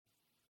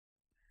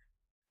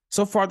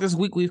So far this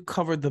week, we've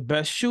covered the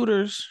best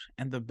shooters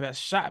and the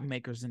best shot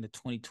makers in the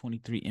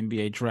 2023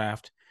 NBA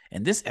draft.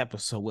 In this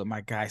episode with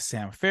my guy,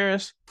 Sam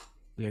Ferris,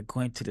 we are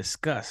going to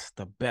discuss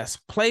the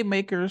best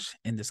playmakers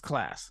in this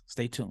class.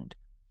 Stay tuned.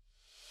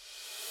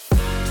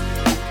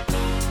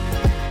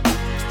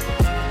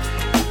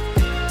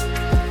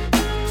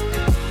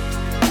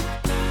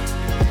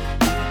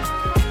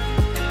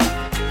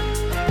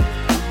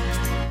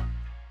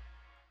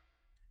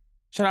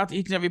 Shout out to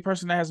each and every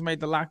person that has made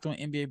the Locked On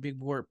NBA Big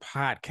Board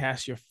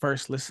podcast your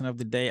first listen of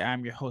the day.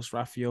 I'm your host,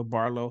 Rafael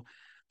Barlow,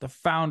 the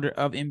founder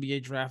of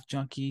NBA Draft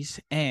Junkies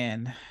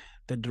and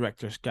the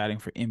director of scouting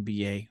for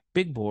NBA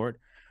Big Board,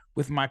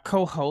 with my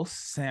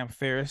co-host, Sam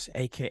Ferris,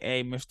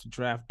 a.k.a. Mr.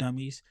 Draft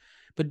Dummies.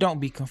 But don't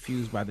be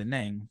confused by the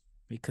name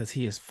because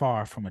he is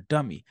far from a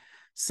dummy.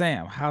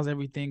 Sam, how's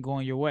everything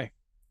going your way?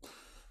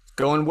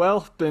 Going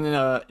well. Been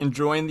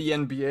enjoying the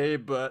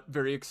NBA, but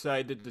very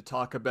excited to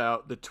talk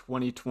about the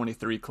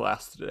 2023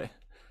 class today.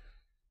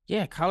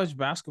 Yeah, college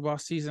basketball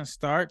season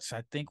starts.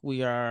 I think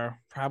we are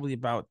probably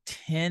about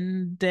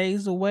 10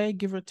 days away,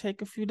 give or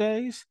take a few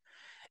days.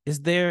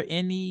 Is there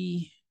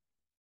any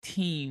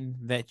team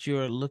that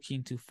you're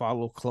looking to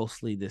follow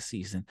closely this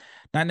season?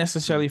 Not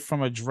necessarily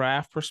from a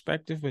draft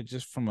perspective, but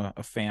just from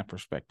a fan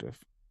perspective,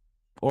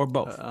 or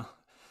both.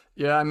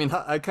 Yeah, I mean,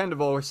 I kind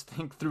of always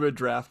think through a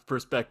draft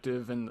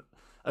perspective, and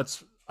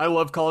I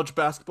love college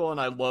basketball,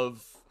 and I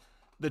love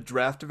the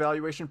draft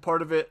evaluation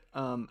part of it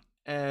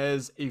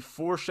as a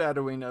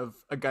foreshadowing of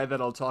a guy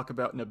that I'll talk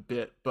about in a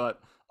bit.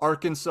 But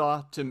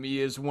Arkansas, to me,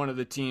 is one of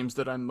the teams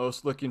that I'm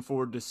most looking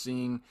forward to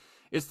seeing.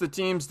 It's the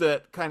teams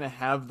that kind of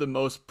have the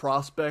most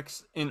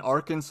prospects. In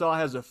Arkansas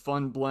has a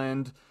fun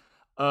blend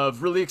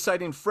of really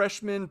exciting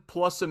freshmen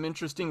plus some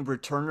interesting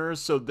returners.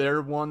 So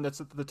they're one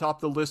that's at the top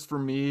of the list for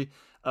me.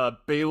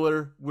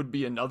 Baylor would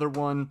be another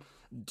one.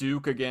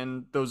 Duke,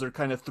 again, those are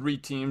kind of three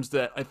teams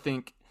that I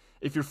think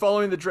if you're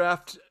following the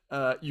draft,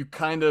 you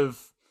kind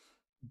of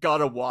got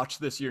to watch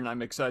this year, and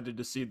I'm excited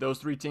to see those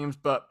three teams,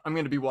 but I'm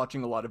going to be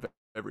watching a lot of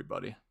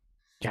everybody.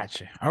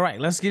 Gotcha. All right,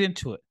 let's get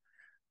into it.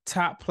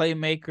 Top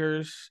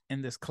playmakers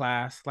in this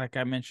class. Like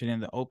I mentioned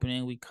in the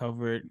opening, we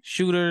covered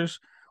shooters,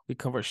 we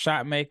covered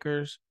shot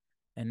makers,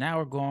 and now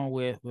we're going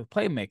with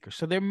playmakers.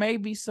 So there may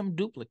be some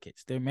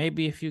duplicates. There may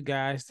be a few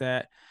guys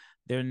that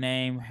their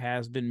name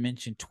has been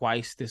mentioned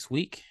twice this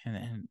week.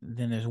 And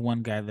then there's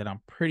one guy that I'm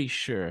pretty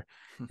sure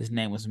his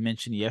name was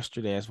mentioned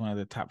yesterday as one of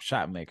the top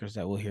shot makers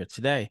that we'll hear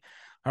today.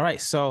 All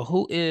right, so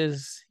who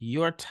is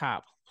your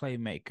top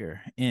playmaker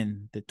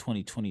in the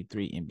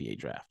 2023 NBA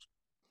draft?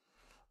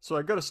 So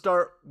I got to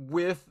start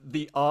with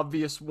the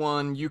obvious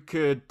one. You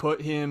could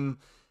put him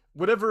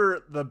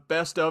whatever the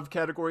best of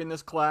category in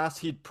this class.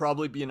 He'd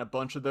probably be in a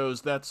bunch of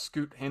those. That's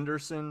Scoot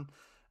Henderson.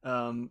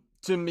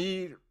 To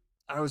me,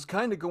 I was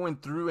kind of going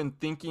through and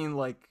thinking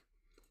like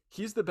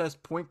he's the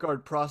best point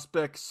guard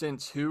prospect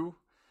since who?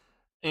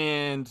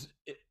 And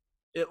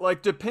it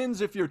like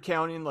depends if you're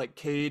counting like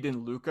Cade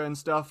and Luka and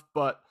stuff,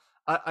 but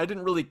I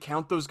didn't really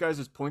count those guys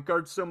as point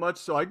guards so much.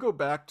 So I go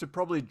back to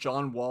probably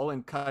John Wall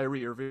and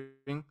Kyrie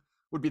Irving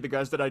would be the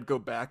guys that I'd go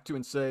back to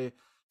and say,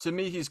 to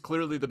me, he's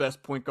clearly the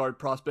best point guard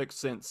prospect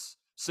since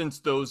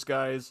those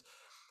guys.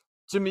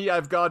 To me,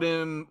 I've got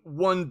him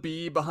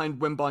 1B behind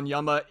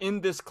Wembanyama in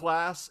this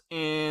class.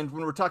 And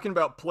when we're talking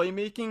about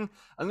playmaking,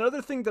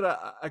 another thing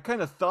that I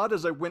kind of thought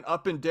as I went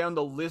up and down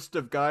the list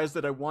of guys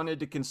that I wanted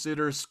to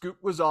consider, Scoot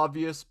was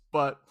obvious,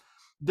 but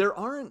there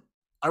aren't,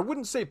 I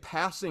wouldn't say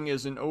passing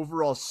is an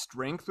overall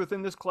strength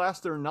within this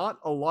class. There are not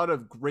a lot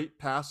of great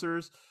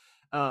passers.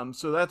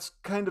 So that's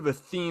kind of a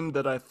theme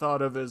that I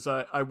thought of as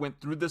I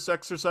went through this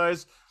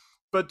exercise.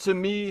 But to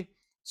me,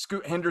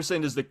 Scoot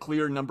Henderson is the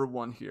clear number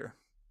one here.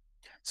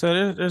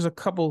 So there's a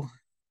couple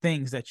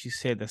things that you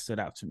said that stood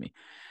out to me.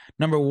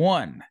 Number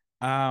one,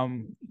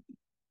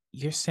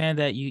 you're saying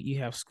that you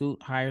have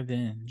Scoot higher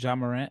than Ja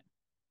Morant?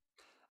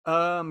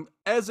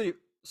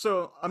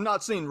 So I'm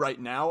not saying right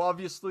now,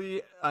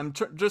 obviously. I'm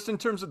just in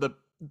terms of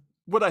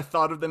what I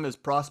thought of them as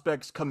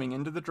prospects coming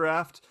into the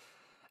draft.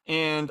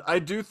 And I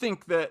do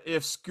think that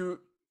if Scoot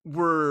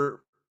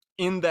were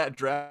in that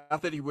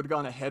draft, that he would have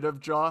gone ahead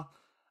of Ja.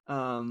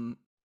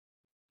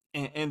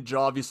 And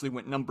Ja obviously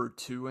went number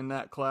 2 in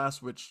that class,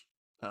 which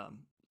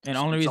and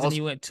only reason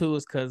he went 2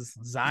 is because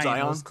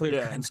Zion was clear.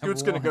 Yeah, and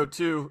Scoot's going to go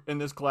 2 in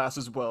this class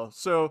as well.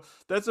 So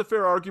that's a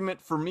fair argument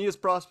for me as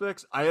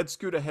prospects. I had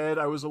Scoot ahead.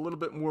 I was a little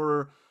bit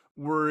more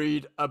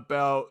worried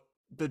about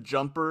the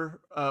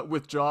jumper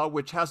with Ja,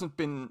 which hasn't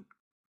been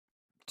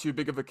too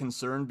big of a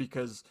concern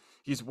because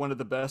he's one of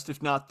the best,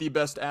 if not the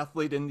best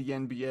athlete in the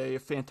NBA, a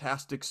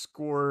fantastic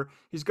scorer.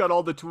 He's got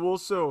all the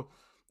tools. So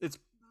it's,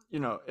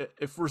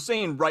 if we're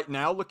saying right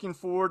now looking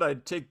forward,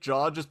 I'd take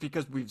Ja just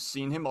because we've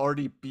seen him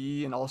already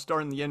be an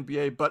all-star in the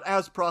NBA. But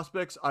as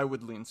prospects, I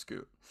would lean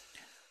Scoot.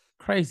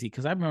 Crazy,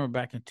 because I remember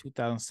back in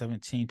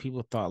 2017,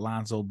 people thought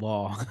Lonzo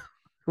Ball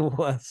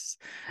was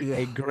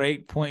a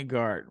great point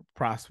guard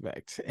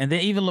prospect. And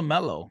then even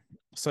LaMelo.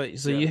 So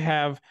you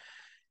have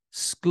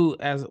Scoot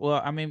as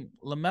well. I mean,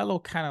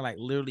 LaMelo kind of like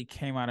literally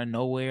came out of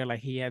nowhere. Like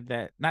he had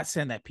that, not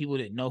saying that people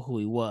didn't know who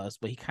he was,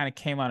 but he kind of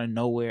came out of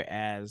nowhere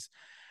as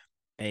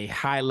a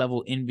high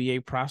level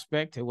NBA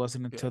prospect. It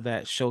wasn't Yeah. until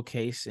that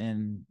showcase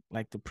in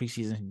like the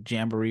preseason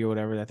jamboree or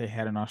whatever that they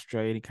had in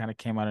Australia. He kind of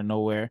came out of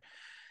nowhere.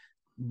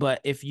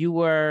 But if you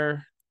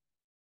were,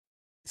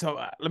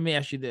 so let me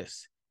ask you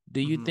this. Do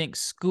you Hmm. think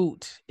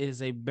Scoot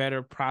is a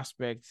better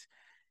prospect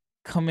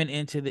coming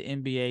into the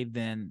NBA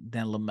than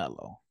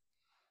LaMelo?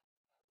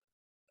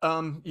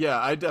 Yeah,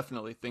 I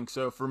definitely think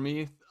so. For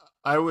me,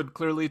 I would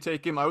clearly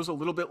take him. I was a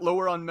little bit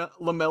lower on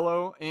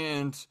Lamelo,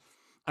 and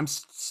I'm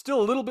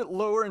still a little bit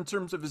lower in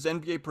terms of his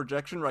NBA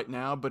projection right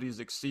now, but he's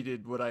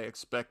exceeded what I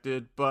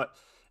expected. But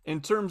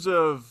in terms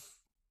of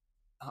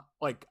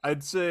like,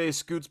 I'd say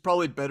Scoot's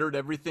probably better at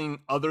everything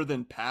other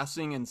than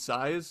passing and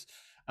size.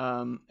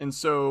 And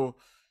so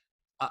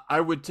I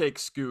would take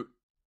Scoot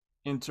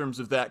in terms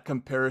of that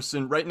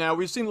comparison. Right now,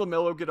 we've seen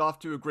Lamelo get off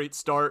to a great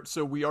start,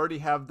 so we already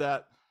have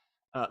that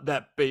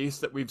base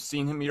that we've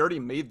seen him. He already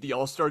made the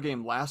All Star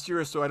game last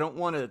year, so I don't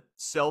want to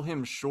sell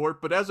him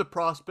short. But as a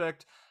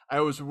prospect, I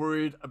was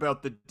worried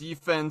about the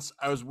defense.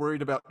 I was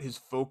worried about his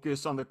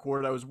focus on the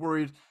court. I was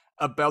worried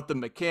about the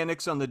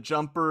mechanics on the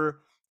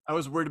jumper. I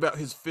was worried about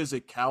his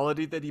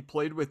physicality that he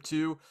played with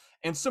too.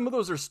 And some of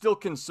those are still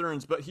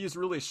concerns, but he's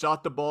really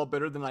shot the ball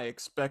better than I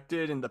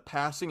expected in the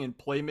passing and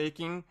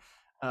playmaking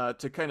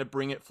to kind of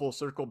bring it full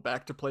circle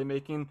back to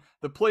playmaking.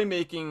 The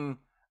playmaking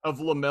of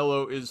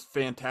LaMelo is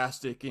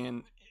fantastic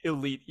and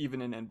elite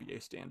even in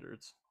NBA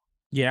standards.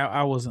 Yeah,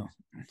 I wasn't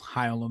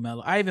high on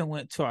LaMelo. I even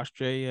went to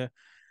Australia.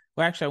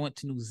 Well, actually, I went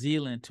to New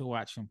Zealand to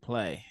watch him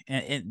play.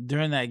 And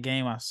during that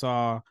game,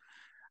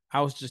 I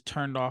was just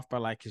turned off by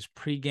like his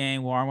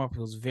pregame warm up. It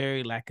was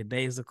very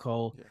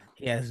lackadaisical.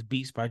 He has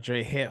Beats by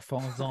Dre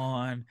headphones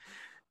on.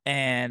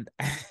 And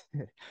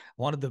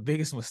one of the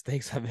biggest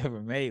mistakes I've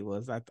ever made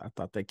was I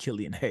thought that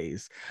Killian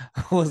Hayes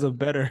was Yeah.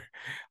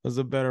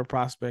 a better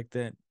prospect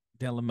than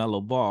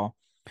LaMelo Ball.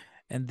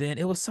 And then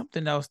it was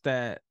something else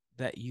that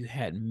you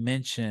had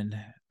mentioned.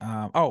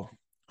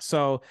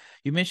 So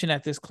you mentioned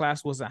that this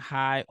class wasn't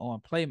high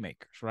on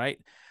playmakers, right?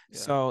 Yeah.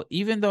 So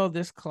even though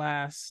this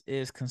class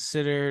is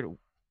considered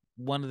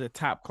one of the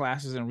top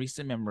classes in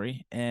recent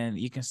memory, and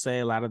you can say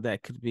a lot of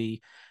that could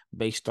be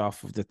based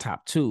off of the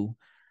top two.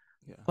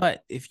 Yeah.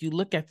 But if you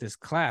look at this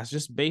class,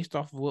 just based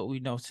off of what we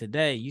know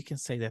today, you can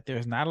say that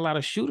there's not a lot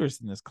of shooters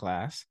in this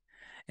class,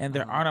 and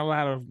there Uh-huh. aren't a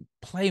lot of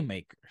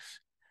playmakers.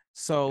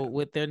 So, Yeah.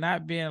 with there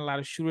not being a lot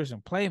of shooters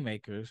and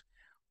playmakers,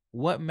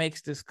 what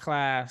makes this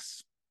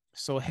class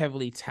so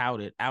heavily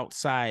touted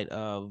outside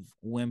of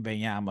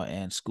Wembanyama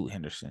and Scoot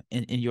Henderson,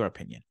 in your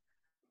opinion?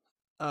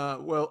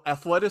 Well,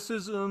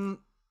 athleticism.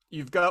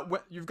 You've got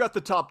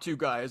the top two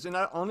guys, and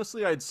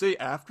honestly, I'd say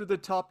after the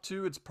top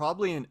two, it's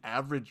probably an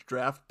average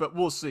draft, but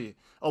we'll see.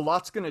 A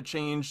lot's going to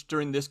change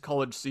during this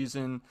college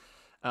season.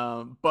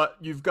 But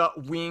you've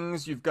got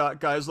wings, you've got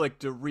guys like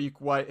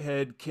Dariq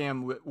Whitehead,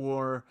 Cam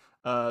Whitmore,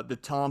 the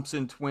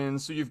Thompson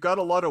twins. So you've got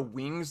a lot of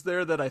wings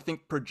there that I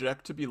think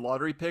project to be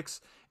lottery picks,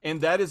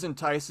 and that is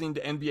enticing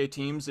to NBA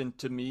teams and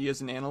to me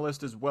as an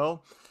analyst as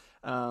well.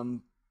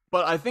 Um,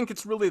 but I think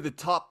it's really the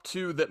top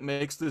two that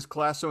makes this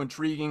class so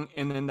intriguing,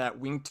 and then that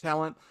wing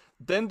talent.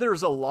 Then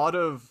there's a lot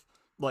of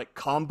like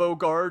combo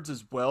guards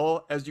as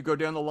well as you go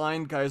down the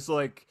line. Guys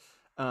like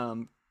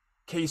um,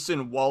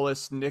 Kaysen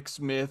Wallace, Nick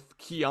Smith,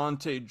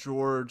 Keontae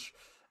George,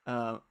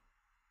 uh,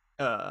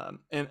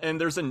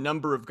 and there's a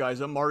number of guys.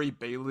 Amari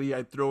Bailey,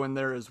 I'd throw in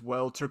there as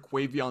well.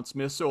 Terquavion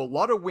Smith. So a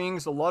lot of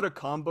wings, a lot of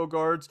combo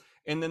guards,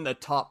 and then the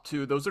top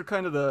two. Those are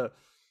kind of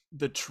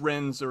the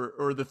trends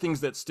or the things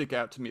that stick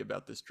out to me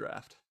about this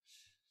draft.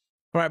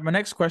 All right, my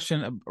next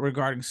question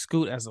regarding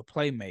Scoot as a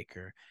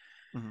playmaker.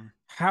 Mhm.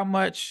 How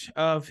much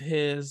of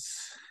his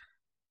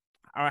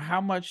or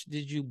how much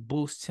did you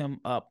boost him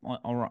up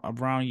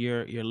around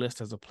your list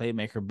as a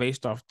playmaker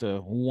based off the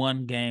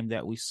one game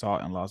that we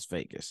saw in Las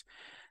Vegas?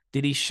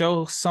 Did he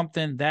show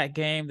something that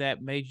game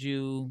that made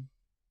you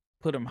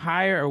put him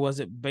higher, or was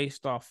it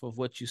based off of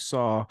what you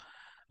saw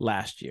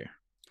last year?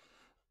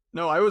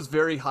 No, I was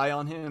very high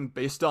on him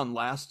based on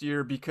last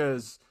year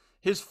because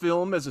his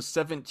film as a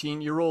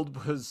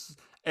 17-year-old was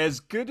as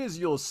good as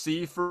you'll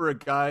see for a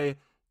guy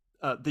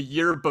the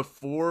year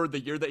before the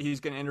year that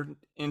he's going to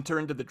enter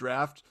into the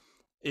draft.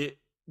 It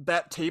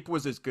that tape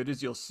was as good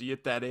as you'll see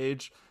at that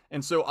age,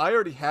 and so I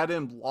already had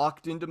him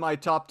locked into my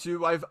top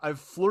two. I've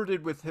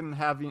flirted with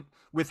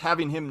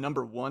having him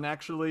number one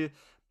actually,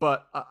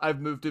 but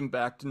I've moved him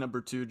back to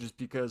number two just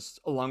because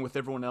along with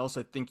everyone else,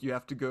 I think you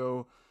have to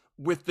go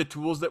with the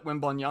tools that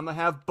Wembanyama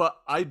have. But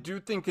I do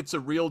think it's a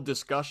real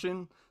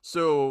discussion.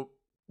 So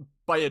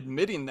by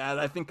admitting that,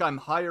 I think I'm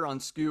higher on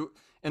Scoot,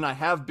 and I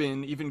have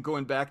been even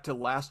going back to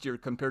last year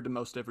compared to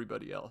most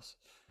everybody else.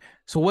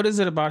 So what is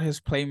it about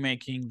his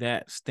playmaking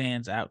that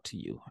stands out to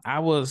you? I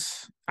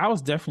was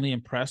definitely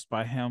impressed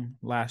by him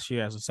last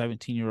year as a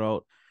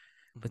 17-year-old,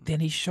 but Mhm. then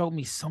he showed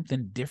me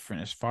something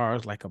different as far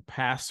as like a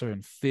passer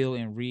and feel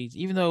and reads,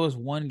 even though it was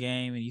one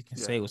game and you can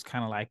say Yeah. it was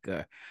kind of like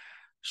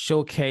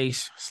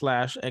showcase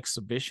slash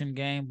exhibition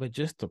game, but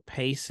just the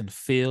pace and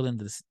feel and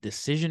the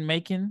decision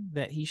making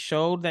that he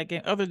showed that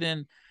game, other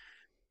than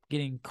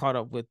getting caught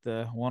up with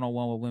the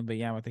one-on-one with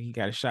Wembanyama. I think he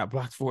got a shot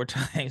blocked 4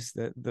 times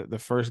the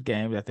first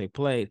game that they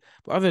played.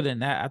 But other than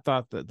that, I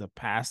thought the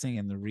passing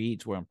and the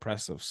reads were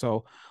impressive.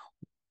 So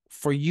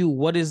for you,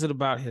 what is it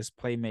about his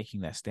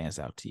playmaking that stands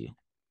out to you?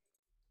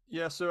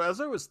 Yeah, so as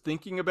I was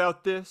thinking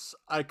about this,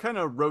 I kind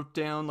of wrote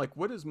down, like,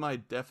 what is my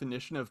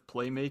definition of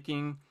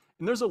playmaking?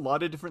 And there's a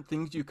lot of different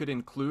things you could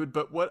include,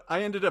 but what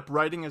I ended up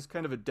writing as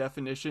kind of a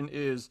definition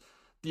is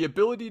the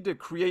ability to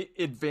create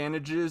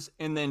advantages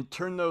and then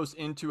turn those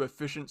into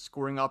efficient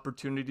scoring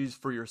opportunities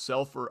for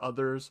yourself or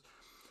others.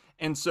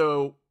 And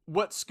so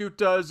what Scoot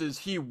does is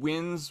he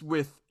wins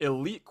with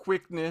elite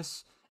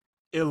quickness,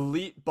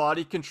 elite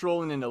body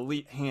control, and an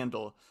elite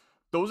handle.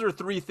 Those are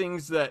three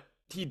things that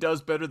he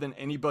does better than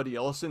anybody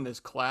else in this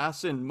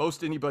class and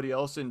most anybody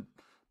else in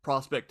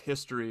prospect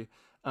history.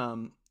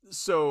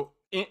 So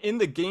in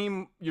the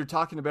game you're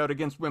talking about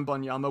against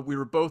Wembanyama, we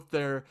were both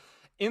there.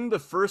 In the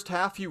first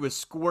half, he was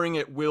scoring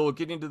at will,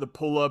 getting to the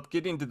pull up,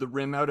 getting to the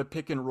rim out of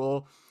pick and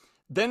roll.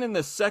 Then in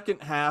the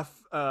second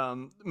half,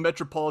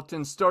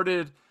 Metropolitan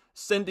started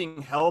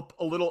sending help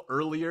a little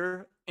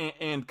earlier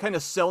and kind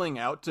of selling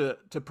out to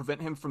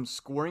prevent him from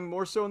scoring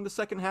more so in the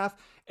second half.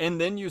 And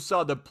then you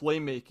saw the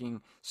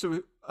playmaking.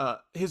 So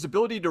his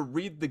ability to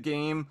read the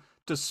game,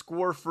 to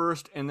score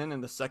first, and then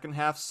in the second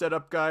half set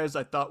up guys,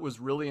 I thought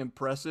was really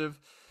impressive.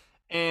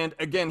 And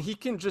again, he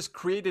can just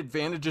create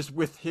advantages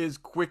with his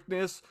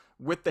quickness,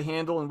 with the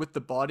handle, and with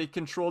the body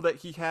control that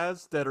he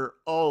has that are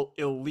all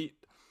elite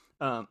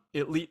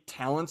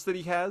talents that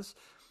he has.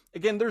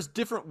 Again, there's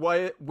different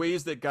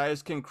ways that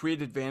guys can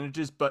create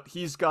advantages, but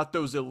he's got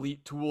those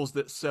elite tools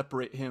that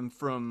separate him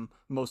from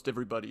most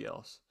everybody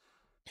else.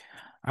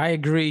 I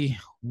agree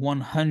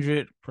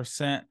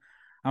 100%.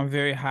 I'm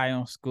very high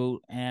on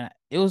Scoot. And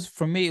it was,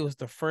 for me, it was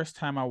the first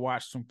time I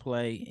watched him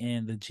play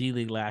in the G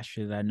League last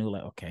year that I knew,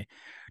 like, okay,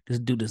 this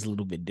dude is a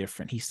little bit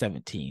different. He's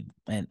 17.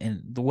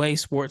 And the way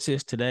sports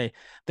is today,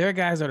 there are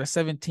guys that are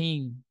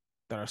 17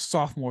 that are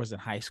sophomores in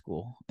high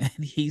school. And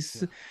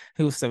Yeah.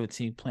 he was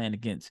 17 playing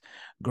against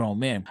grown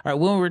men. All right,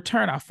 when we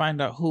return, I'll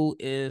find out who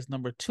is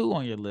number 2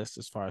 on your list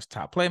as far as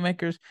top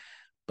playmakers.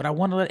 But I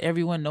want to let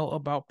everyone know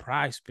about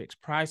Prize Picks.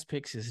 Prize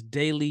Picks is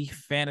daily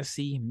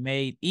fantasy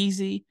made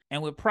easy.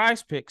 And with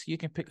Prize Picks, you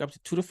can pick up to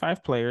 2 to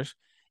 5 players.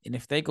 And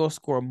if they go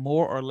score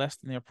more or less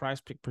than their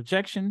Prize Pick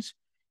projections,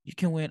 you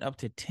can win up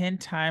to 10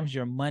 times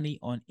your money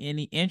on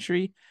any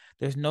entry.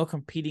 There's no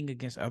competing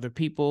against other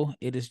people.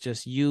 It is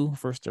just you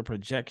versus the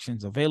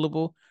projections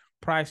available.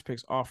 Prize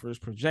Picks offers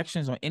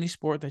projections on any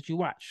sport that you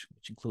watch,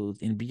 which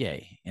includes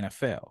NBA,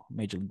 NFL,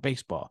 Major League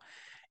Baseball,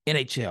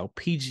 NHL,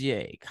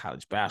 PGA,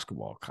 college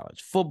basketball,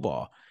 college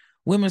football,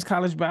 women's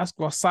college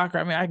basketball, soccer.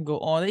 I mean, I can go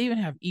on. They even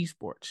have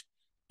esports.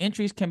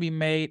 Entries can be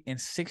made in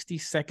 60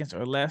 seconds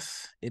or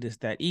less. It is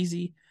that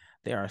easy.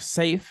 They are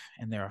safe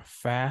and they are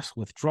fast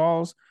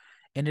withdrawals.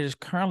 And it is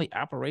currently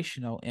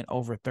operational in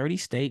over 30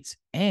 states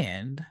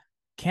and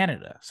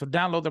Canada. So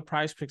download the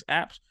Prize Picks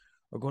apps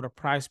or go to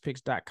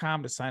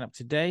prizepicks.com to sign up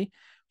today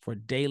for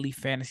daily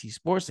fantasy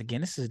sports. Again,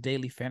 this is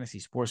daily fantasy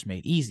sports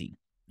made easy.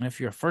 And if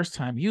you're a first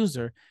time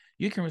user,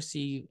 you can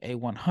receive a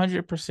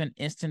 100%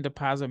 instant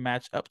deposit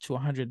match up to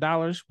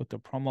 $100 with the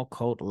promo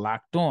code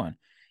locked on.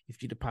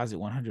 If you deposit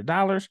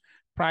 $100,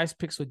 Prize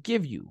Picks will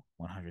give you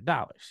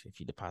 $100. If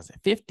you deposit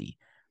 50,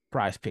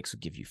 Prize Picks will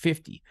give you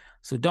 50.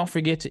 So don't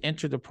forget to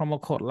enter the promo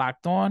code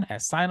locked on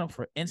at sign up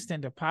for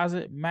instant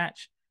deposit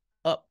match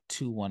up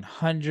to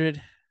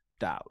 $100.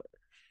 All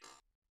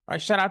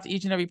right, shout out to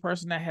each and every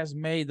person that has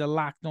made the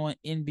Locked On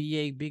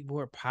NBA Big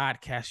Board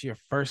podcast your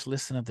first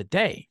listen of the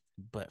day.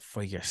 But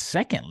for your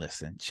second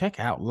listen, check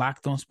out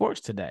Locked On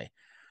Sports today.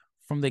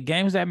 From the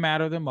games that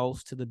matter the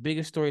most to the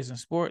biggest stories in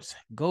sports,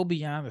 go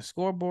beyond the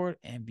scoreboard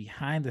and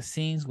behind the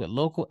scenes with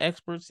local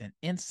experts and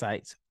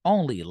insights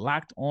only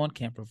Locked On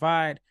can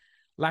provide.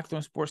 Locked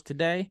On Sports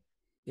today,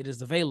 it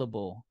is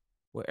available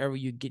wherever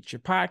you get your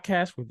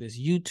podcast, whether it's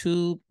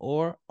YouTube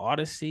or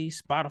Odyssey,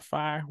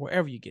 Spotify,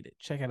 wherever you get it.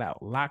 Check it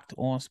out. Locked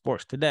On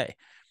Sports today.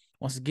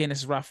 Once again, this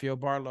is Rafael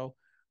Barlow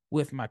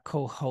with my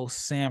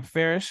co-host Sam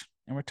Ferris,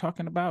 and we're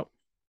talking about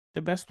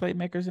the best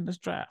playmakers in this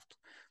draft.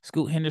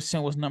 Scoot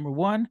Henderson was number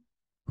 1.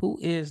 Who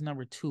is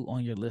number 2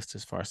 on your list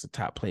as far as the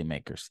top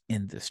playmakers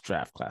in this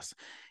draft class?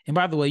 And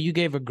by the way, you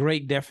gave a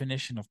great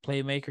definition of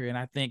playmaker, and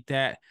I think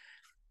that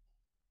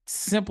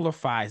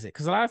simplifies it,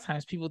 because a lot of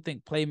times people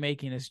think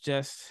playmaking is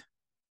just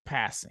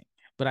passing,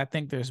 but I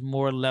think there's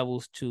more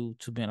levels to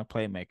being a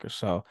playmaker.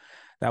 So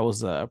that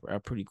was a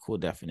pretty cool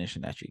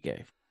definition that you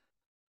gave.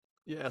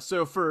 Yeah,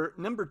 so for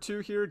number 2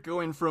 here,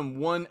 going from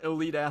one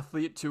elite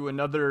athlete to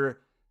another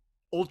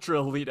ultra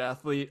elite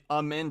athlete,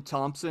 Amen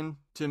Thompson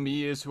to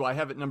me is who I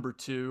have at number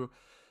 2.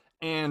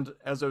 And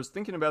as I was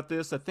thinking about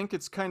this, I think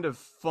it's kind of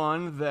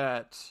fun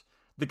that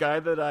the guy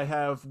that I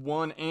have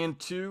 1 and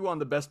 2 on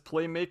the best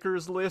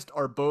playmakers list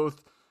are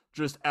both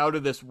just out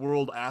of this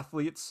world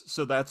athletes.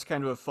 So that's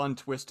kind of a fun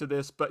twist to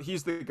this. But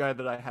he's the guy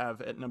that I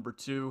have at number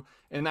 2,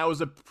 and that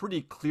was a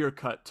pretty clear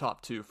cut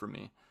top 2 for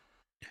me.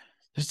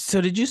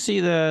 So did you see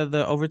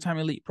the Overtime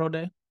Elite Pro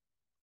Day?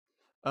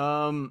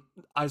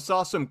 I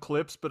saw some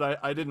clips, but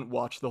I didn't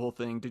watch the whole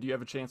thing. Did you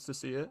have a chance to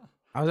see it?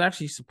 I was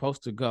actually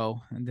supposed to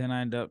go, and then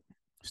I ended up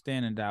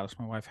staying in Dallas.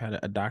 My wife had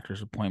a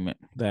doctor's appointment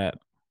that,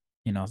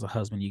 as a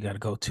husband, you got to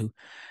go to.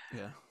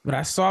 Yeah. But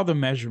I saw the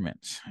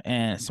measurements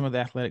and some of the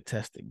athletic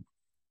testing,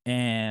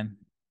 and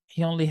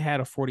he only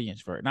had a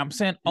 40-inch vert. Now I'm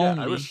saying Yeah, I was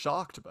only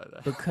shocked by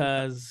that.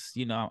 because,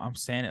 I'm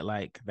saying it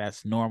like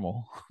that's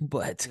normal,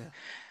 but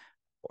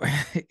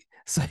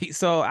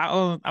so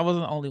I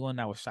wasn't the only one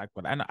that was shocked,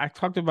 but I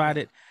talked about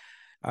it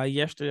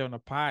yesterday on the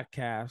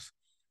podcast.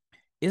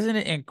 Isn't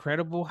it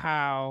incredible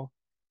how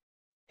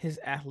his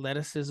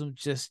athleticism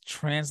just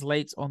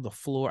translates on the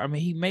floor? I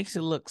mean, he makes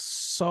it look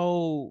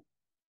so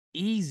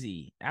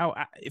easy.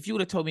 If you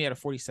would have told me at a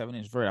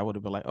 47-inch vert, I would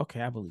have been like,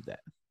 okay, I believe that.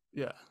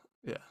 Yeah,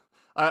 yeah.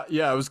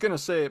 I was gonna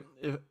say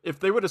if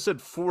they would have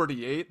said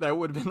 48, that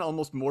would have been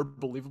almost more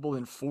believable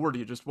than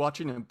 40. Just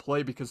watching him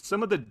play, because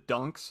some of the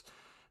dunks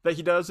that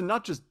he does, and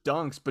not just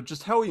dunks, but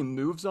just how he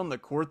moves on the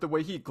court, the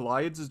way he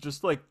glides is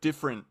just like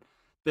different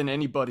than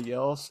anybody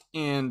else.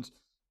 And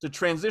to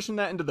transition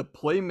that into the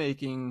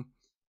playmaking,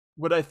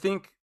 what I've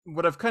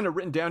kind of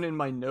written down in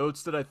my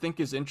notes that I think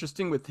is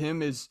interesting with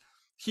him is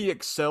he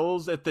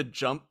excels at the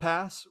jump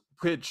pass,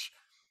 which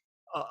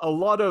a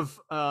lot of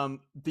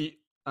the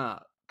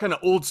kind of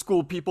old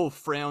school people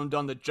frowned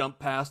on the jump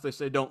pass. They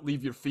say don't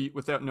leave your feet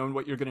without knowing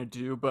what you're going to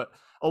do. But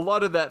a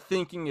lot of that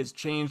thinking has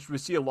changed. We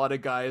see a lot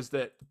of guys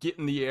that get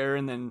in the air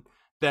and then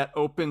that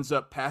opens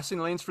up passing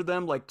lanes for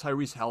them. Like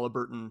Tyrese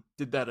Halliburton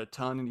did that a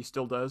ton, and he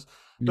still does.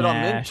 But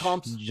Amen Nash,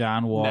 Thompson,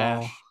 John Wall.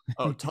 Nash,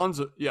 tons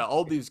of, yeah,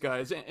 all these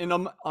guys.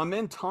 And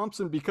Amen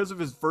Thompson, because of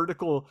his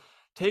vertical,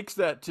 takes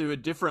that to a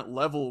different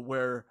level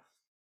where,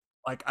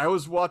 like, I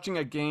was watching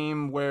a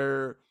game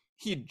where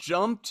he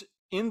jumped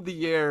in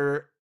the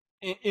air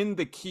in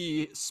the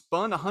key,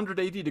 spun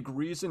 180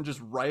 degrees, and just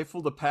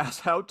rifled a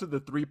pass out to the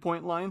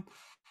 3-point line.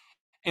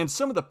 And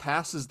some of the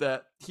passes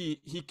that he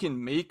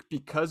can make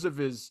because of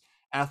his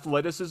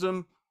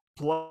athleticism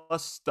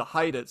plus the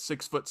height at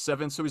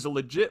 6'7", so he's a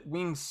legit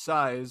wing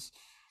size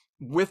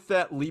with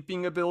that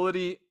leaping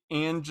ability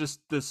and just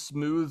the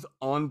smooth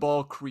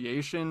on-ball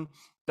creation.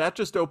 That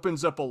just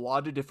opens up a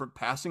lot of different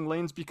passing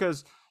lanes,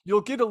 because you'll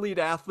get elite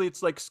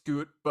athletes like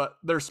Scoot, but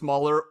they're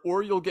smaller,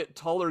 or you'll get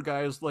taller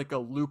guys like a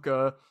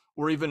Luka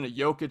or even a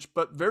Jokic,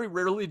 but very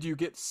rarely do you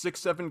get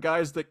 6'7"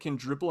 guys that can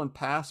dribble and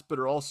pass, but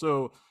are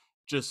also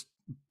just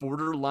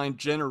borderline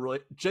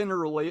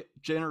generationally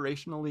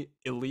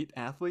elite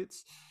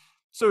athletes.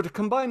 So to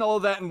combine all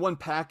of that in one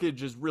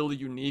package is really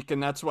unique,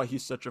 and that's why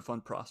he's such a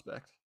fun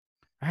prospect.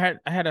 I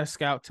had a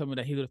scout tell me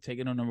that he would have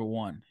taken him number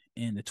 1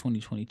 in the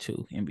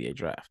 2022 NBA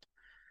draft.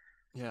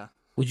 Yeah.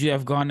 Would you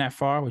have gone that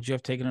far? Would you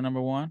have taken a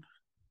number 1?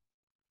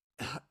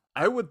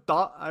 I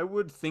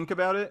would think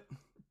about it,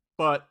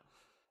 but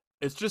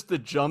it's just the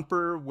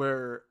jumper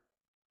where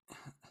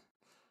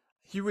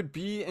he would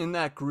be in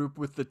that group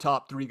with the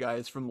top 3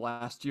 guys from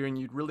last year, and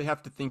you'd really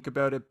have to think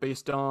about it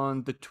based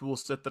on the tool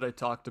set that I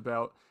talked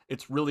about.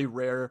 It's really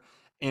rare,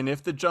 and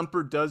if the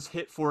jumper does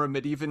hit for him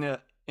at even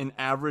an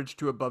average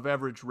to above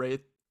average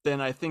rate, then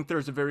I think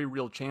there's a very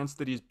real chance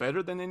that he's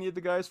better than any of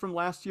the guys from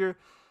last year.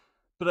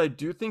 But I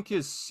do think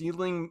his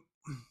ceiling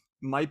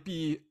might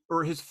be,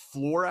 or his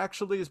floor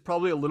actually is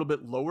probably a little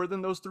bit lower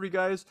than those 3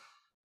 guys,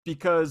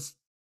 because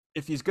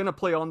if he's going to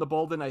play on the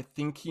ball, then I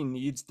think he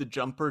needs the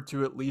jumper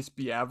to at least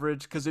be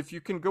average. Because if you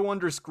can go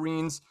under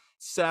screens,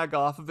 sag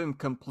off of him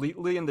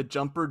completely, and the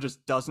jumper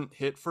just doesn't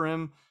hit for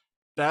him,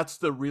 that's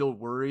the real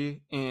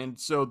worry. And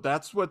so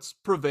that's what's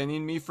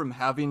preventing me from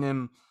having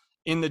him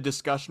in the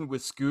discussion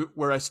with Scoot,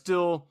 where I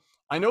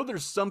know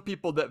there's some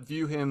people that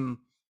view him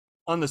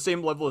on the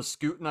same level as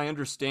Scoot, and I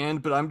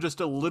understand, but I'm just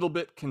a little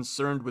bit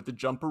concerned with the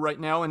jumper right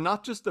now, and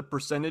not just the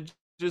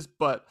percentages,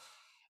 but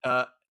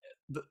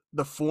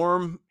the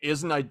form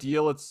isn't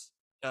ideal. It's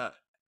a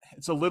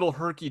little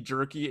herky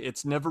jerky.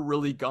 It's never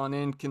really gone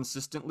in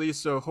consistently.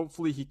 So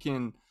hopefully he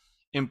can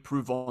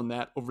improve on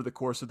that over the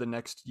course of the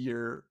next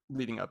year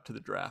leading up to the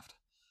draft.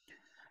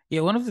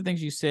 Yeah, one of the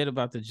things you said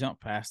about the jump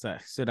pass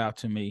that stood out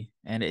to me,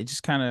 and it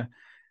just kind of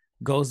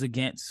goes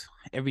against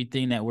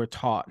everything that we're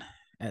taught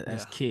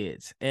as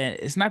kids. And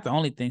it's not the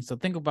only thing. So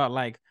think about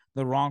like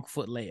the wrong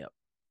foot layup.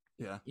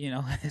 Yeah.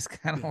 It's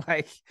kind of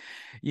like,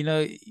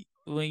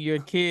 when you're a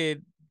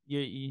kid,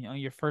 you on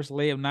your first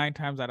layup 9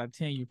 times out of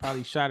 10, you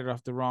probably shot it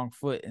off the wrong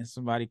foot and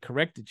somebody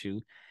corrected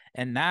you.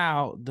 And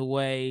now the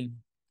way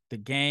the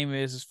game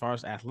is as far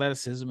as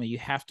athleticism, and you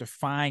have to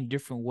find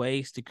different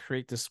ways to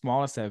create the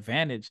smallest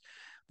advantage.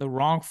 The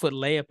wrong foot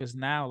layup is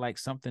now like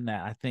something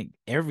that I think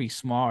every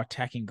small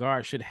attacking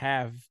guard should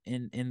have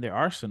in their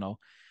arsenal.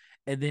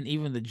 And then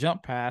even the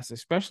jump pass,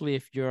 especially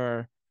if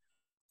you're,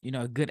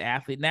 a good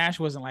athlete. Nash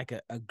wasn't like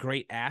a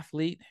great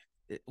athlete.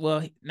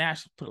 Well,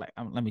 Nash,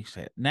 let me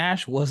say it.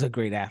 Nash was a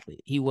great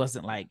athlete. He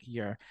wasn't like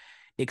your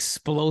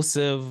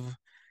explosive,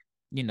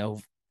 you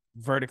know,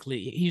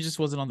 vertically. He just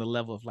wasn't on the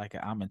level of like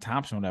an Amin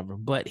Thompson or whatever.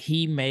 But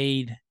he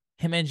made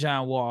him and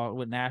John Wall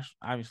with Nash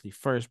obviously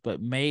first,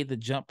 but made the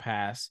jump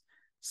pass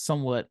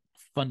somewhat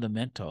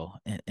fundamental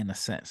in a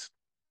sense.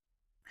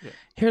 Yeah.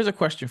 Here's a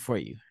question for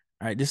you.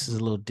 All right, this is a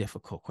little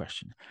difficult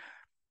question.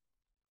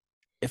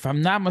 If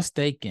I'm not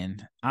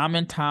mistaken,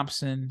 Amin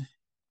Thompson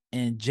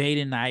and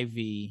Jaden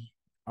Ivey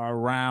are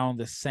around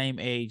the same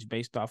age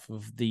based off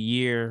of the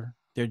year,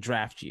 their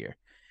draft year.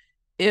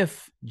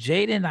 If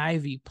Jaden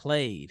Ivey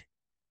played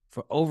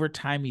for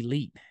Overtime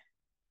Elite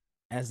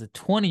as a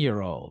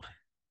 20-year-old,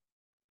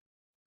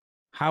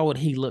 how would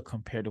he look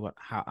compared to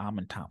how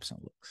Amin Thompson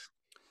looks?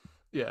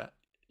 Yeah.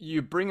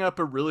 You bring up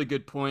a really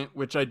good point,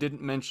 which I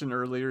didn't mention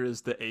earlier,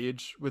 is the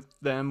age with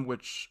them,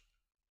 which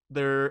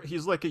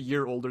he's like a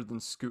year older than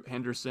Scoot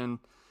Henderson.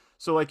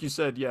 So like you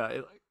said,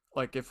 yeah,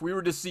 like if we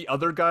were to see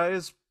other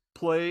guys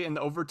play in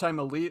the Overtime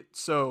Elite,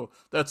 so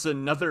that's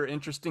another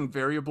interesting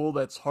variable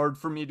that's hard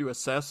for me to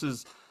assess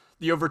is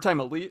the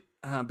Overtime Elite,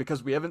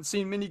 because we haven't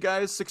seen many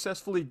guys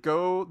successfully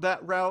go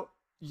that route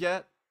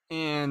yet.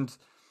 And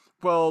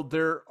well,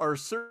 there are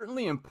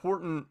certainly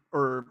important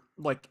or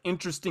like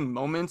interesting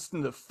moments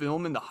in the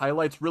film, and the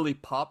highlights really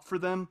pop for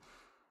them.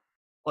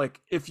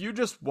 Like if you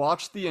just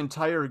watch the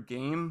entire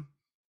game,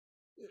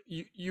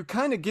 you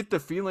kind of get the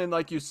feeling,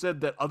 like you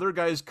said, that other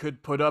guys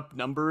could put up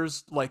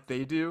numbers like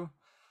they do.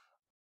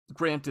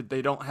 Granted,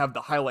 they don't have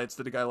the highlights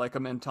that a guy like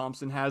Amen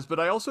Thompson has, but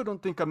I also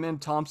don't think Amen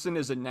Thompson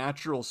is a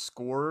natural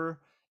scorer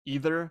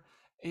either.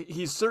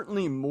 He's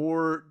certainly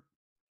more.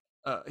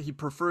 He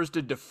prefers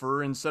to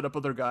defer and set up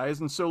other guys,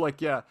 and so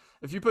like yeah,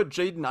 if you put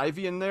Jaden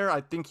Ivey in there,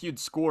 I think he'd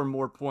score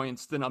more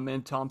points than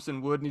Amen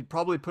Thompson would, and he'd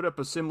probably put up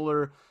a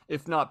similar,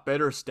 if not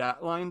better,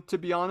 stat line, to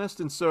be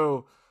honest. And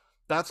so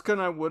that's kind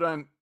of what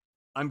I'm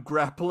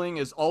grappling,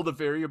 is all the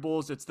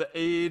variables. It's the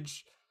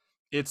age,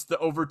 it's the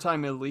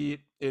Overtime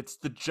Elite, it's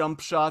the jump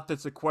shot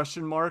that's a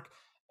question mark.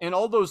 And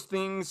all those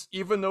things,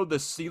 even though the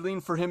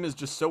ceiling for him is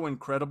just so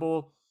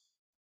incredible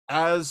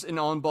as an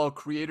on-ball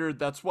creator,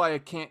 that's why I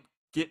can't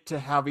get to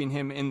having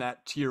him in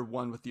that tier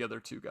one with the other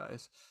two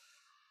guys.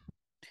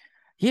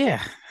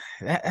 Yeah,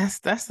 that's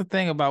the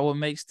thing about what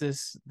makes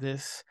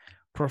this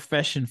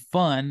profession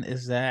fun,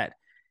 is that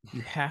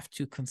you have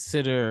to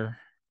consider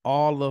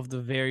all of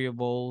the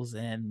variables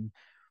and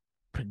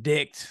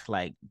predict,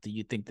 like, do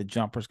you think the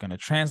jumper's going to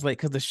translate?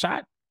 Because the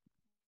shot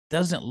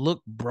doesn't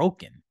look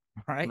broken,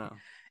 right? No.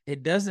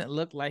 It doesn't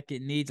look like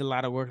it needs a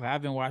lot of work.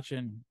 I've been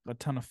watching a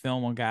ton of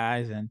film on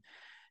guys, and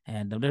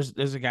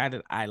there's a guy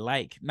that I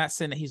like. Not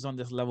saying that he's on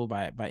this level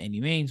by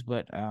any means,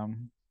 but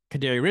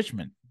Kadary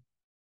Richmond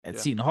at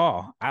Seton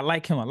Hall. I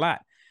like him a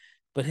lot,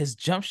 but his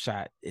jump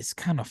shot is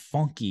kind of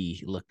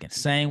funky looking.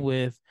 Same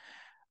with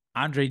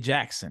Andre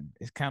Jackson.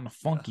 It's kind of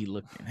funky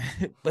looking,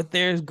 but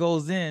theirs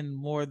goes in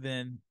more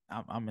than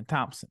Amin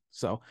Thompson.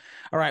 So,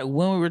 all right,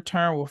 when we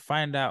return, we'll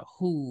find out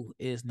who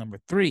is number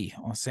 3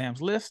 on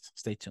Sam's list.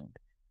 Stay tuned.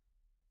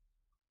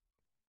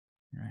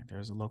 All right,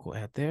 there's a local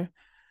ad there.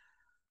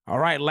 All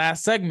right,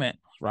 last segment.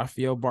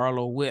 Rafael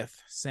Barlow with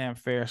Sam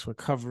Ferris. We're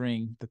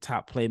covering the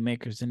top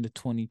playmakers in the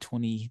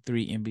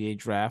 2023 NBA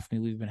draft. I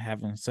mean, we've been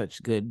having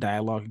such good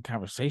dialogue and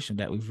conversation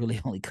that we've really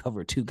only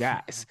covered 2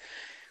 guys.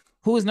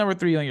 Who is number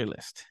 3 on your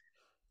list?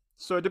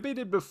 So I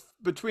debated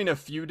between a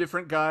few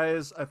different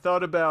guys. I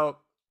thought about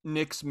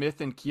Nick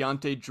Smith and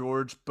Keontae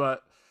George,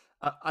 but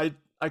I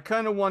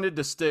kind of wanted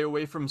to stay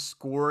away from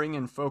scoring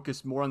and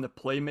focus more on the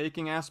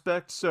playmaking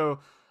aspect. So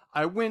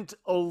I went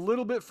a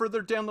little bit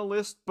further down the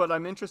list, but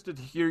I'm interested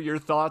to hear your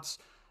thoughts.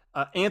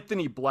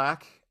 Anthony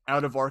Black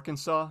out of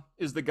Arkansas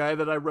is the guy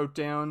that I wrote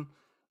down.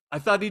 I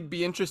thought he'd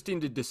be interesting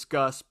to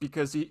discuss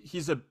because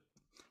he's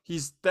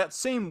that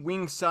same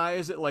wing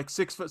size at like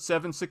 6'7",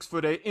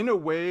 6'8". In a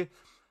way,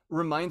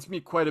 reminds me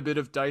quite a bit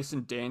of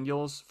Dyson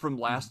Daniels from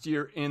last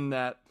year, in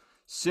that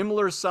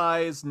similar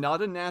size,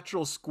 not a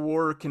natural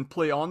scorer, can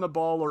play on the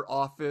ball or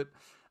off it.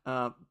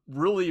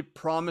 Really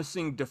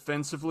promising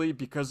defensively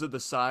because of the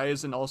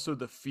size and also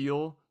the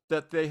feel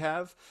that they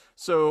have.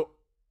 So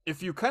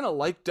if you kind of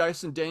like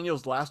Dyson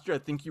Daniels last year, I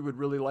think you would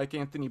really like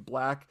Anthony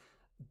Black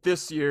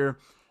this year.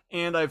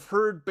 And I've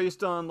heard,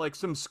 based on like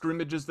some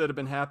scrimmages that have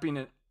been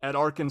happening at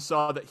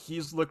Arkansas, that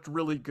he's looked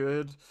really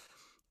good.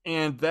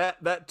 And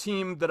that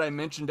team that I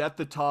mentioned at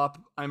the top,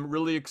 I'm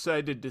really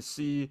excited to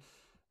see,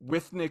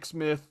 with Nick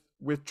Smith,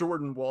 with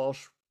Jordan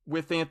Walsh,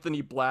 with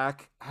Anthony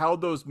Black, how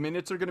those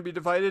minutes are going to be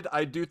divided.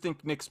 I do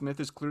think Nick Smith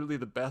is clearly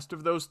the best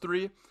of those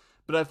 3,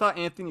 but I thought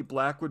Anthony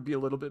Black would be a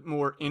little bit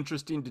more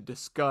interesting to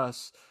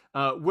discuss.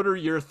 What are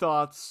your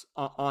thoughts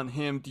on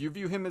him? Do you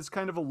view him as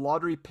kind of a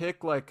lottery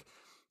pick? Like,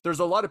 there's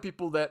a lot of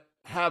people that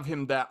have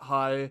him that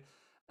high.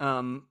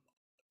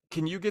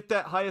 Can you get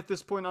that high at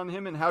this point on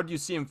him? And how do you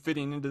see him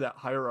fitting into that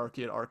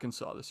hierarchy at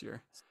Arkansas this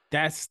year?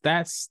 That's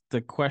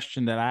the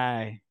question that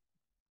I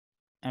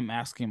am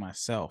asking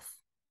myself.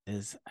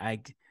 And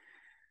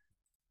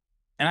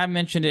I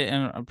mentioned it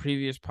in a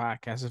previous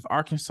podcast. If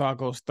Arkansas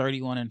goes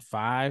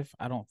 31-5,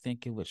 I don't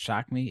think it would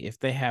shock me. If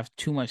they have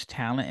too much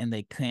talent and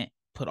they can't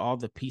put all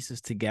the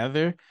pieces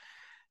together,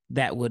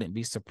 that wouldn't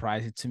be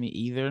surprising to me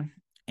either.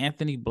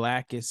 Anthony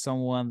Black is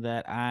someone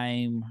that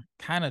I'm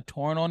kind of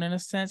torn on in a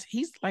sense.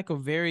 He's like a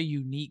very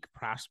unique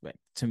prospect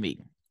to me,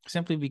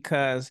 simply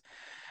because,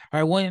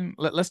 all right,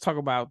 let's talk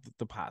about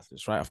the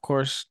positives, right? Of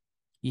course,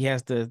 he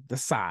has the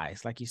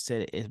size, like you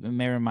said, it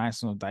may remind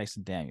some of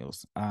Dyson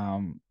Daniels.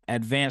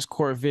 Advanced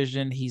court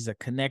vision, he's a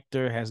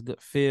connector, has good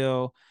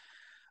feel.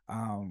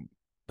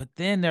 But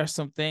then there's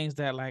some things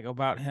that like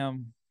about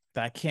him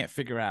that I can't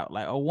figure out.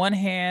 Like on one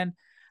hand,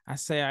 I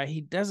say he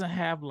doesn't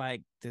have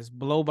like this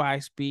blow by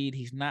speed.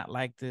 He's not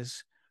like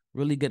this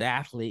really good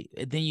athlete.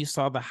 And then you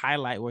saw the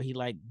highlight where he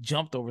like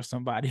jumped over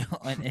somebody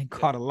and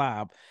caught a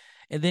lob.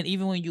 And then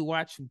even when you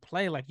watch him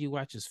play, like you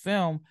watch his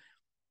film,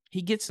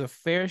 he gets a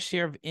fair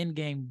share of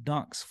in-game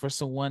dunks for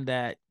someone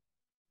that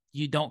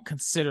you don't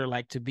consider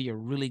like to be a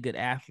really good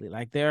athlete.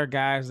 Like there are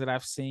guys that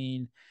I've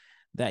seen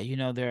that, you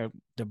know, the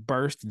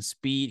burst and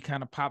speed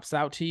kind of pops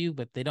out to you,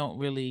 but they don't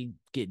really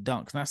get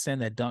dunks. Not saying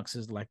that dunks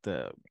is like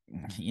the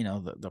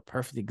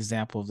perfect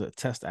example of the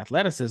test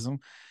athleticism,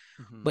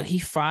 but he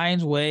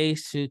finds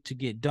ways to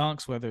get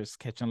dunks, whether it's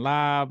catching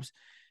lobs,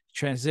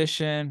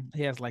 transition.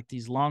 He has like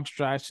these long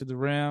strides to the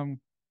rim.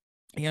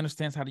 He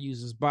understands how to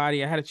use his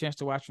body. I had a chance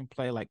to watch him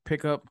play like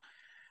pickup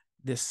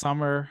this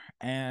summer,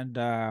 and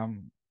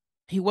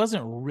he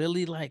wasn't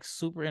really like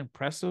super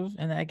impressive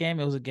in that game.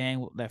 It was a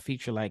game that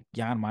featured like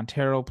Jan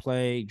Montero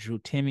played, Drew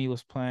Timmy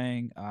was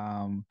playing.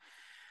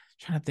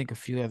 Trying to think of a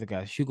few other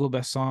guys. Hugo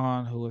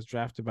Besson, who was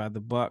drafted by the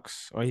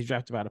Bucks, or he's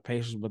drafted by the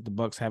Pacers, but the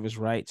Bucks have his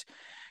rights.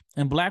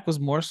 And Black was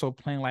more so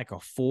playing like a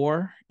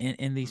 4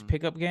 in these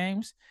pickup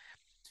games.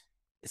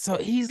 So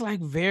he's like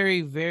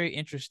very, very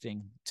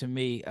interesting to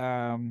me.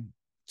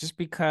 Just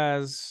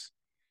because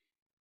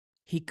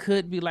he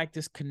could be like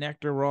this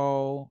connector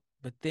role,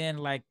 but then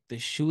like the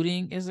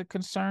shooting is a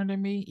concern to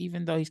me,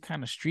 even though he's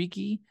kind of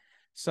streaky.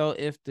 So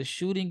if the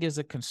shooting is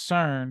a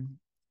concern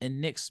and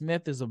Nick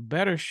Smith is a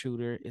better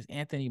shooter, is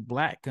Anthony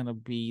Black going to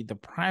be the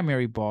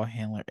primary ball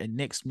handler and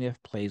Nick Smith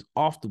plays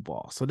off the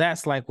ball? So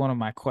that's like one of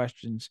my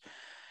questions.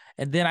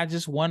 And then I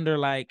just wonder,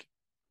 like,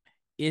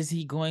 is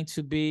he going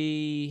to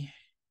be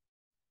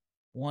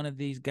one of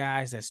these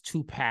guys that's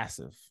too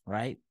passive,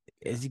 right?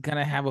 Is he going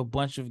to have a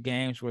bunch of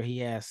games where he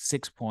has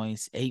 6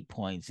 points, 8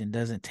 points, and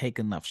doesn't take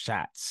enough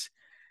shots?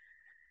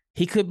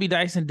 He could be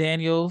Dyson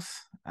Daniels,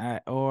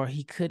 or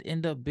he could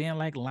end up being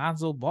like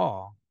Lonzo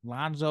Ball.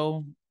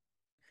 Lonzo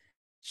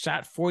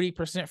shot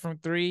 40% from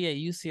 3 at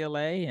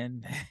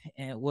UCLA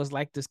and was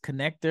like this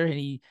connector, and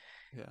he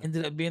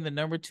ended up being the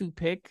number 2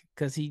 pick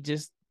because he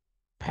just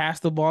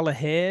passed the ball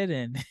ahead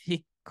and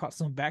he caught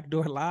some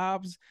backdoor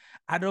lobs.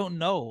 I don't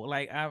know.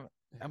 Like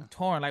I'm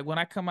torn. Like when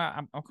I come out,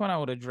 I'm coming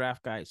out with a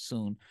draft guide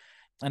soon,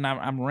 and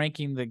I'm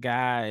ranking the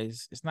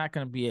guys. It's not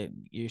going to be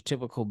your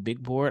typical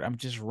big board. I'm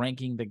just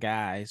ranking the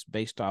guys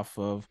based off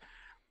of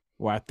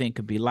where I think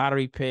could be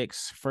lottery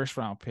picks, first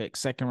round picks,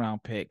 second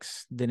round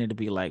picks. Then it'll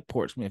be like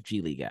Portsmouth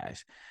G League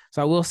guys.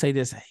 So I will say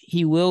this: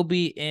 he will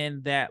be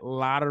in that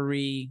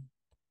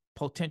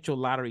potential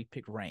lottery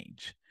pick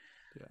range.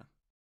 Yeah.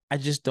 I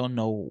just don't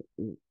know.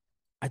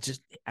 I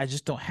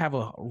just don't have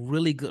a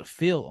really good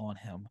feel on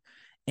him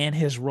and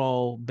his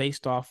role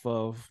based off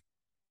of,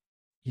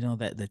 you know,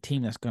 that the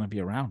team that's going to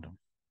be around him.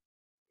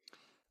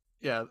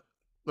 Yeah,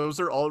 those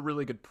are all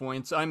really good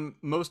points. I'm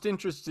most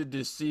interested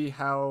to see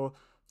how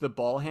the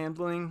ball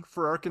handling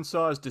for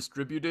Arkansas is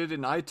distributed,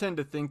 and I tend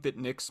to think that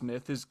Nick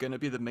Smith is going to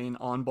be the main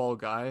on-ball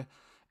guy,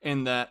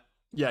 and that,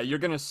 yeah, you're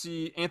going to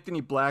see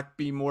Anthony Black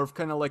be more of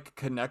kind of like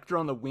a connector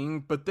on the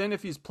wing, but then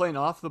if he's playing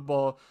off the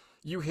ball,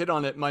 you hit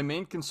on it. My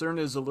main concern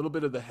is a little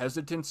bit of the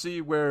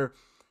hesitancy where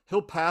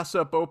he'll pass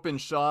up open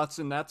shots,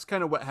 and that's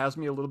kind of what has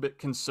me a little bit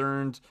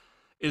concerned,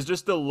 is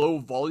just the low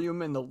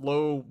volume and the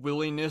low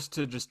willingness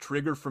to just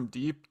trigger from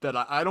deep, that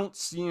I don't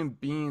see him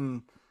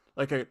being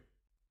like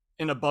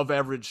an above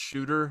average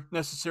shooter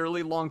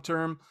necessarily long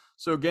term.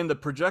 So again, the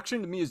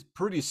projection to me is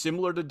pretty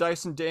similar to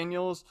Dyson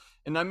Daniels,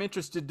 and I'm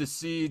interested to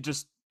see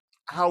just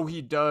how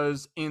he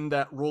does in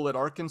that role at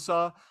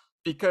Arkansas,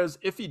 because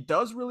if he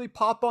does really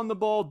pop on the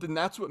ball, then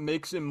that's what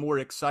makes him more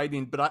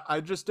exciting. But I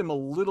just am a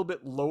little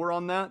bit lower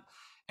on that.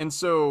 And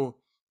so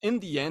in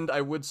the end, I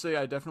would say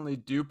I definitely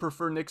do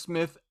prefer Nick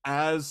Smith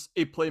as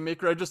a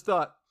playmaker. I just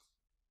thought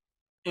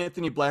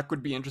Anthony Black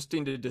would be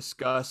interesting to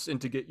discuss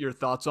and to get your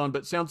thoughts on,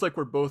 but sounds like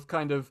we're both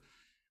kind of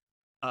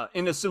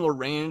in a similar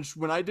range.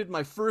 When I did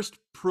my first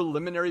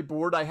preliminary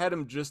board, I had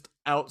him just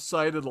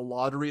outside of the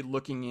lottery,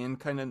 looking in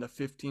kind of in the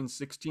 15,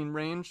 16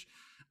 range.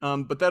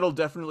 But that'll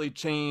definitely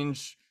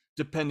change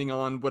depending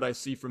on what I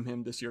see from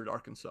him this year at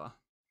Arkansas.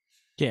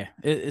 Yeah,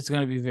 it's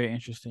going to be very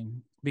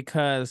interesting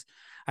because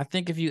I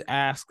think if you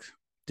ask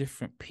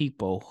different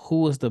people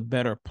who is the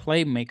better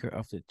playmaker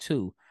of the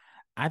two,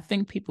 I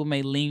think people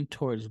may lean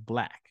towards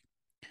Black.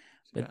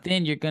 But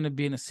then you're going to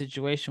be in a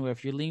situation where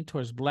if you lean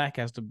towards Black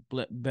as the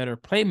better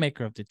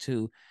playmaker of the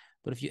two,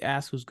 but if you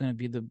ask who's going to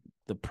be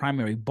the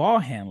primary ball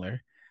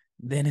handler,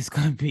 then it's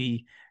going to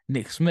be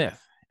Nick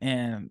Smith.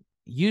 And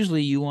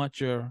usually you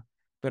want your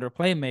better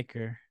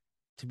playmaker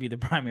to be the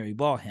primary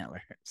ball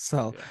handler.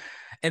 So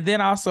And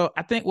then also,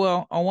 I think,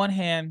 well, on one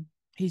hand,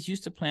 he's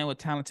used to playing with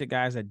talented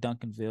guys at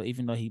Duncanville,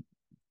 even though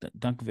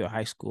Duncanville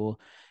High School,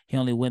 he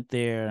only went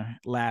there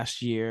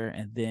last year,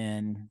 and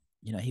then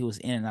he was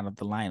in and out of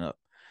the lineup.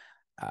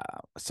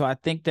 So I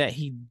think that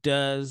he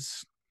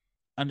does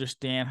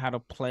understand how to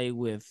play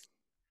with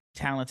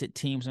talented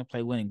teams and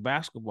play winning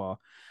basketball.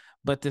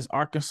 But this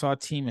Arkansas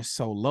team is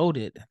so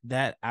loaded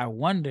that I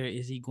wonder,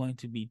 is he going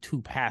to be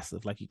too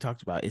passive? Like you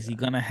talked about, is he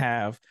going to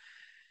have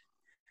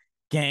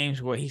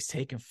games where he's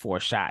taking 4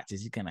 shots?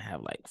 Is he going to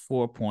have like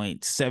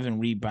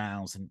 4.7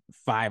 rebounds and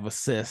 5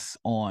 assists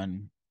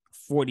on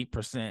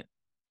 40%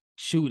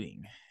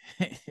 shooting?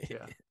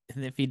 Yeah.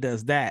 And if he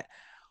does that,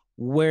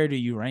 where do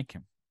you rank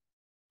him?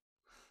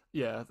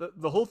 Yeah,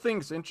 the whole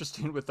thing's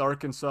interesting with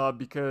Arkansas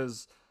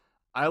because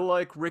I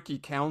like Ricky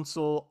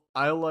Council.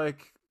 I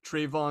like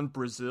Trayvon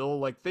Brazil.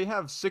 Like they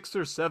have 6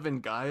 or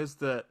 7 guys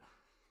that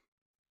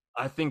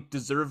I think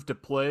deserve to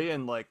play,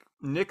 and like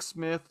Nick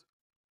Smith,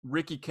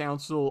 Ricky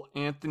Council,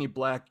 Anthony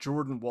Black,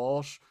 Jordan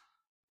Walsh,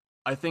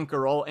 I think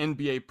are all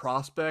NBA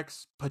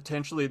prospects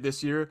potentially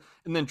this year.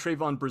 And then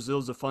Trayvon Brazil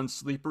is a fun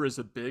sleeper as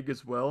a big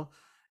as well.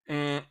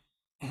 And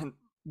and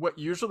what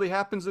usually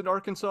happens in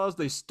Arkansas is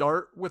they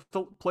start with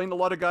playing a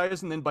lot of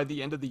guys, and then by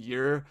the end of the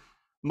year,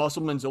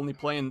 Musselman's only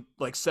playing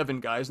like 7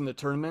 guys in the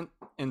tournament.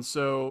 And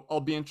so I'll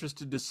be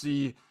interested to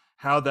see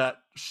how that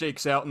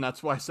shakes out. And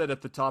that's why I said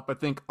at the top, I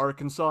think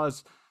Arkansas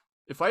is,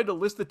 if I had to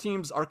list the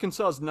teams,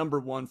 Arkansas is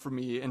 #1 for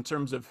me in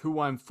terms of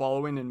who I'm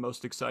following and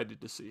most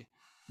excited to see.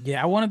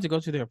 Yeah, I wanted to go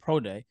to their pro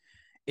day.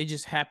 It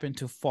just happened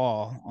to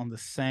fall on the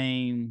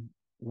same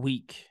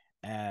week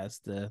as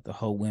the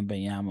whole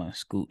Wimbayama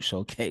Scoot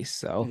showcase.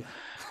 So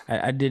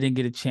Yeah. I didn't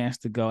get a chance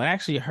to go. I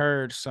actually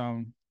heard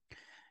some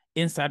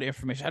insider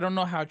information. I don't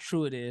know how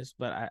true it is,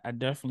 but I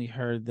definitely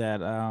heard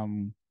that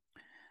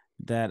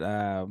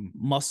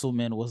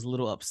Musselman was a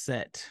little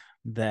upset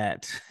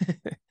that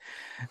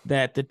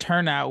that the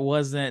turnout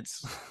wasn't,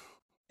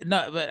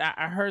 no, but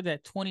I heard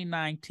that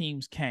 29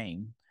 teams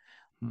came,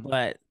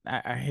 but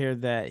I hear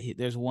that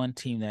there's one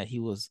team that he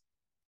was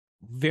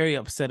very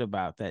upset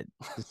about that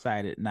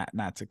decided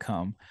not to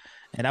come,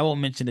 and I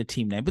won't mention the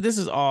team name. But this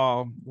is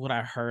all what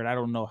I heard. I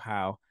don't know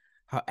how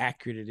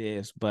accurate it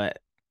is, but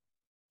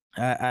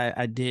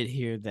I did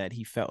hear that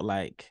he felt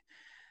like,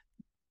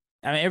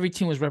 I mean, every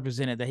team was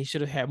represented, that he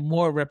should have had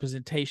more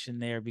representation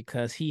there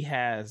because he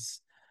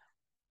has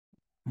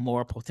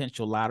more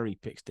potential lottery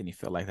picks than he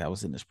felt like that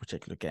was in this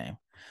particular game.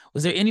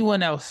 Was there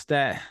anyone else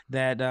that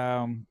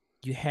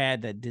you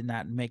had that did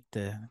not make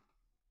that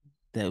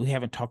we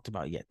haven't talked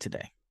about yet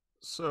today?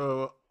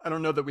 So I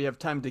don't know that we have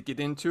time to get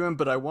into him,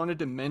 but I wanted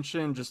to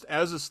mention just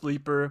as a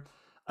sleeper,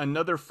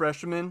 another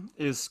freshman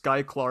is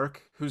Sky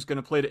Clark, who's going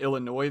to play to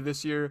Illinois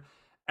this year.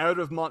 Out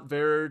of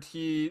Montverde,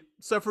 he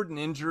suffered an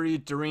injury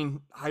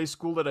during high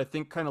school that I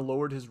think kind of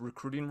lowered his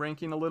recruiting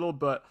ranking a little,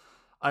 but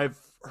I've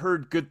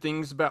heard good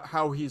things about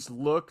how he's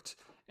looked,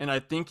 and I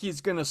think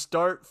he's going to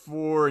start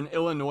for an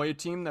Illinois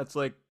team that's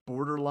like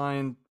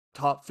borderline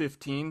top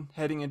 15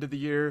 heading into the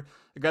year.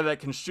 A guy that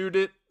can shoot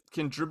it,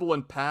 can dribble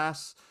and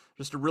pass,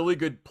 just a really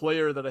good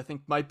player that I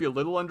think might be a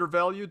little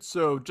undervalued.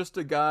 So just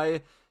a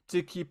guy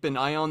to keep an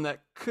eye on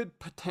that could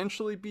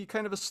potentially be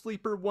kind of a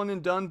sleeper one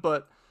and done,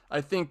 but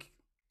I think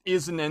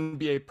is an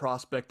NBA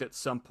prospect at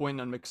some point.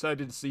 And I'm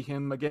excited to see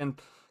him again.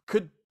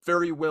 Could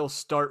very well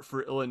start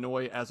for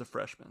Illinois as a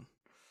freshman.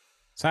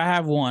 So I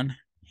have one.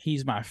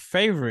 He's my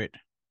favorite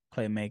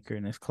playmaker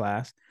in this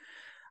class.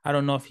 I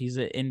don't know if he's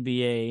an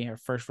NBA or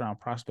first round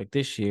prospect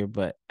this year,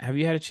 but have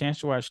you had a chance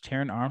to watch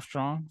Taron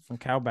Armstrong from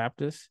Cal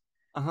Baptist?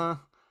 Uh huh.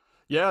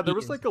 Yeah, He there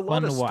was is like a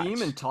lot fun of to steam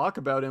watch. and talk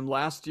about him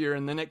last year,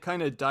 and then it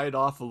kind of died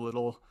off a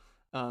little.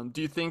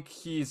 Do you think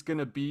he's going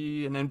to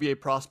be an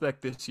NBA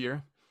prospect this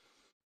year?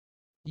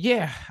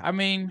 Yeah, I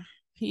mean,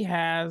 he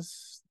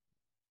has,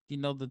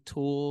 the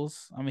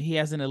tools. I mean, he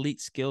has an elite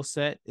skill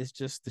set. It's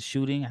just the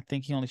shooting. I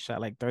think he only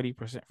shot like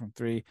 30% from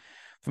three.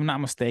 If I'm not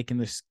mistaken,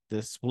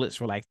 the splits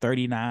were like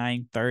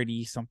 39,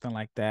 30, something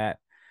like that.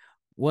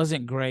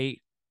 Wasn't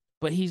great,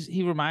 but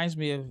he reminds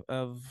me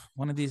of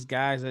one of these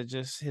guys that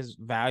just his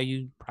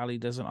value probably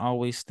doesn't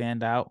always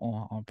stand out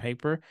on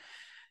paper.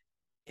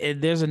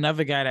 And there's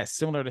another guy that's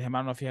similar to him. I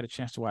don't know if you had a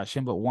chance to watch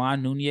him, but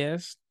Juan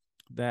Nunez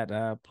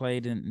that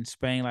played in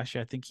Spain last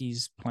year. I think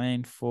he's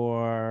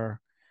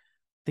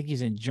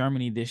in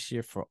Germany this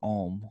year for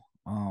Ulm.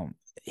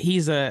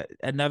 He's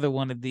another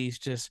one of these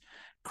just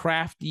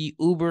crafty,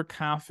 uber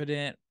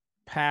confident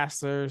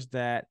passers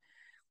that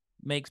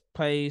makes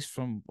plays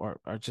from, or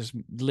just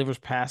delivers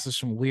passes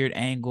from weird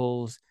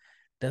angles.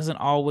 Doesn't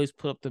always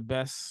put up the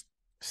best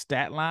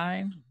stat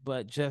line,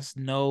 but just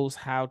knows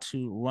how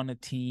to run a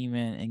team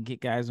and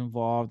get guys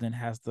involved, and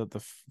has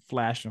the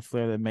flash and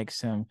flair that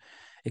makes him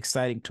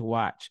exciting to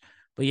watch.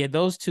 But yeah,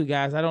 those two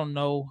guys, I don't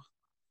know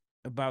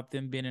about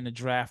them being in the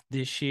draft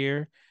this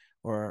year,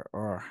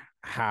 or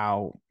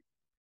how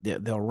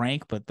they'll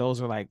rank, but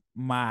those are like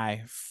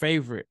my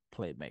favorite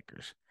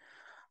playmakers.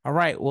 All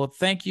right. Well,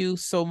 thank you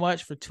so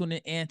much for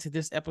tuning in to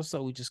this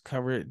episode. We just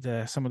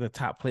covered some of the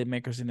top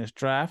playmakers in this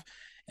draft.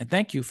 And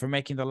thank you for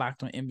making the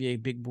Locked On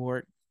NBA Big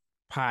Board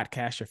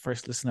podcast your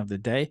first listen of the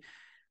day.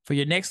 For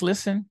your next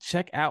listen,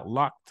 check out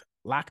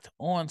Locked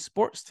On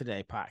Sports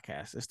Today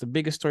podcast. It's the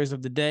biggest stories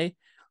of the day,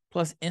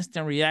 plus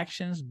instant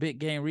reactions, big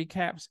game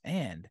recaps,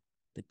 and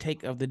the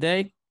take of the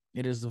day.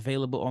 It is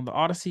available on the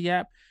Odyssey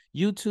app,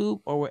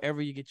 YouTube, or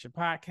wherever you get your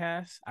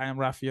podcasts. I am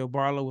Rafael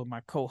Barlow with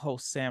my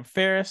co-host Sam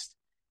Ferris,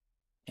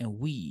 and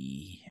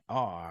we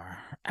are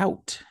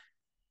out.